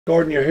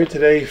Gordon, you're here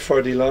today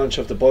for the launch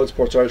of the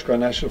BoyleSports Irish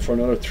Grand National for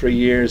another 3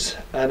 years,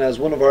 and as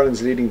one of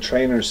Ireland's leading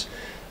trainers,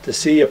 to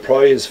see a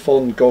prize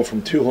fund go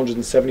from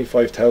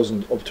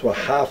 275,000 up to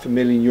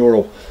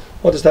 €500,000,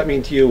 what does that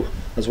mean to you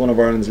as one of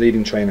Ireland's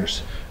leading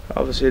trainers?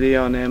 Obviously,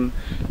 Leon,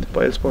 the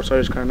BoyleSports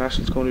Irish Grand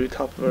National is going to be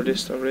top of our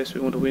list of race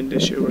we want to win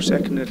this year. We're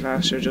second in it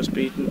last year, just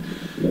beaten,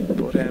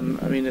 but I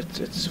mean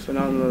it's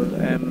phenomenal.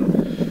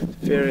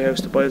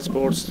 Fairyhouse, the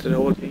BoyleSports, the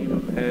whole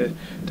team,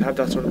 to have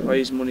that sort of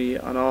prize money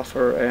on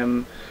offer.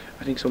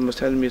 I think someone was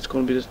telling me it's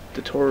going to be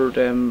the third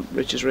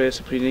richest race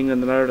between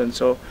England and Ireland,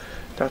 so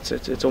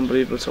it's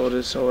unbelievable. So it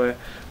is. So I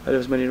have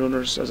as many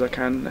runners as I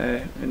can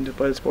in the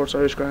BoyleSports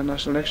Irish Grand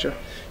National next year.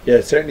 Yeah,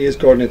 it certainly is,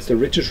 Gordon. It's the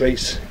richest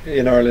race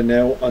in Ireland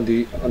now on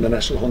the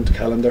National Hunt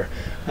calendar,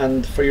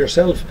 and for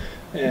yourself,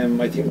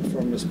 I think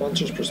from a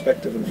sponsor's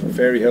perspective and from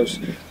Fairyhouse,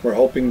 we're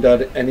hoping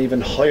that an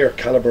even higher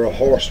calibre of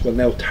horse will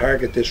now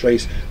target this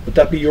race. Would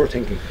that be your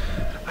thinking?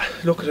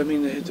 Look, I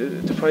mean,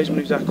 the prize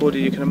money is that good.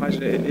 You can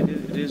imagine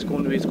it is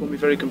going to be. It's going to be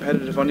very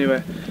competitive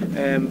anyway.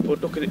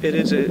 But look,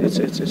 it's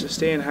a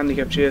staying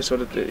handicap chase, so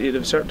that you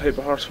have a certain type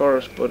of horse for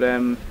it. But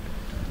you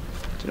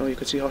know, you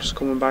could see horses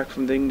coming back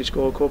from the English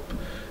Gold Cup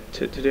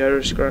to the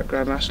Irish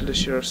Grand National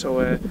this year.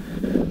 So I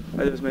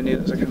have as many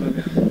as I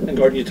can. And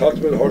Gordon, you talked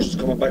about horses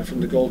coming back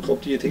from the Gold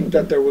Cup. Do you think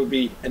that there will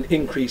be an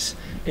increase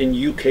in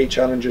UK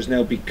challengers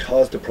now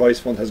because the prize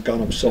fund has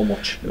gone up so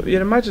much?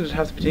 You'd imagine they'd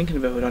have to be thinking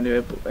about it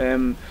anyway.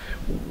 But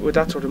with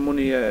that sort of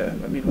money, I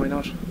mean, why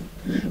not?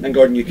 And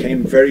Gordon, you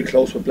came very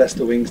close with Bless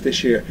the Wings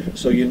this year,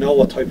 so you know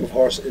what type of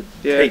horse it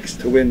takes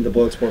to win the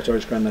BoyleSports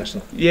Irish Grand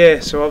National. Yeah,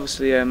 so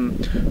obviously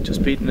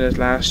just beating it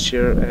last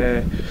year,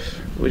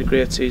 we had a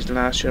great season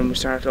last year, and we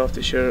started off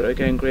this year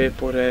again great,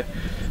 but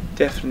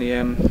definitely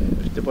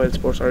the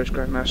BoyleSports Irish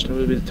Grand National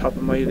will be the top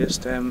of my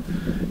list.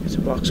 It's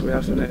a box we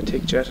have in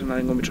Tick Jet, and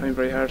I'm going to be trying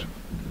very hard.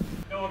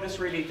 No, this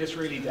really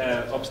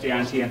ups the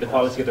ante and the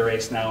quality of the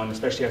race now, and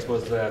especially I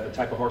suppose the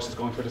type of horses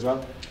going for it as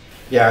well.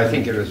 Yeah, I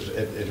think it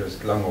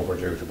was long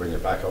overdue to bring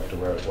it back up to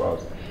where it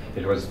was.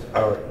 It was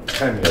our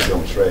 10-year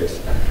jumps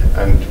race,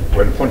 and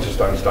when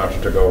Punchestown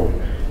started to go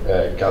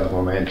gather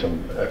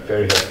momentum,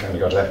 Fairyhouse kind of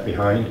got left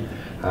behind,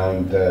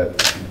 and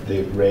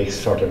the race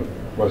sort of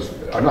was,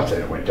 I'm not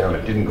saying it went down,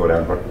 it didn't go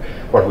down, but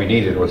what we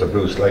needed was a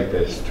boost like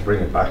this to bring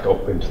it back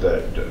up into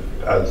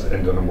as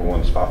in the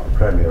 #1 spot, the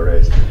Premier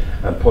race,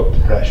 and put the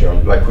pressure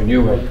on. Like when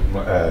you have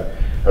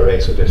a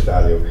race of this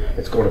value,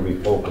 it's going to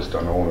be focused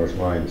on owners'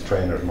 minds,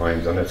 trainers'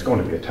 minds, and it's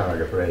going to be a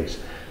target race.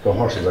 The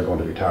horses are going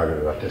to be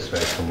targeted at this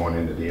race from one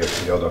end of the year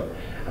to the other,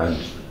 and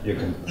you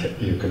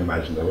can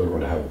imagine that we're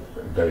going to have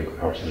very good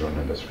horses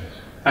running this race.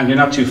 And you're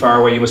not too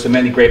far away. You must have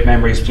many great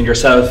memories between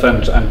yourself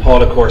and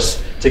Paul, of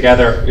course,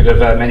 together. You'd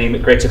have many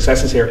great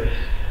successes here.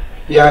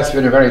 Yeah, it's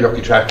been a very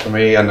lucky track for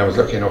me, and I was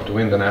lucky enough to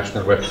win the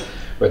national with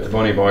the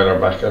Bunny Boiler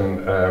back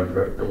in a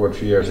good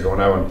few years ago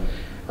now, and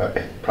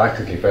it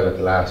practically fell at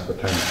the last, but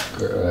thank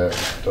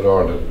the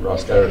Lord that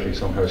Ross Garrity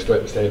somehow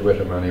stayed with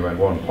him and he went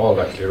one.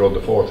 Paul actually rode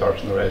the 4th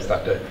horse in the race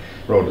that day,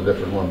 rode a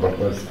different one, but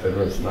it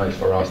was nice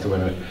for Ross to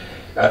win it.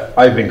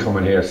 I've been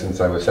coming here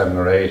since I was 7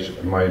 or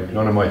 8.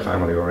 None of my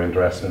family were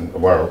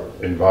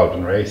involved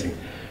in racing,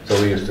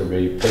 so we used to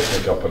be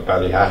picnic up at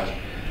Ballyhat.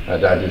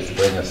 Dad used to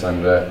bring us,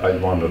 and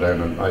I'd wander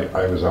down, and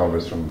I was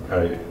always from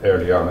very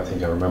early on. I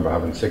think I remember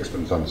having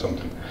sixpence on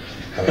something.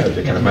 As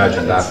you can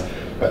imagine that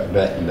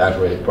in that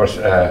way. But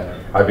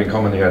I've been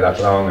coming here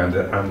that long,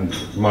 and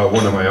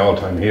one of my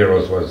all-time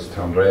heroes was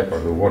Tom Draper,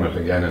 who won it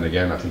again and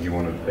again. I think he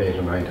won it 8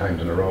 or 9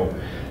 times in a row.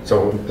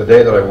 So the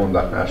day that I won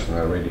that national,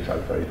 I really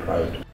felt very proud.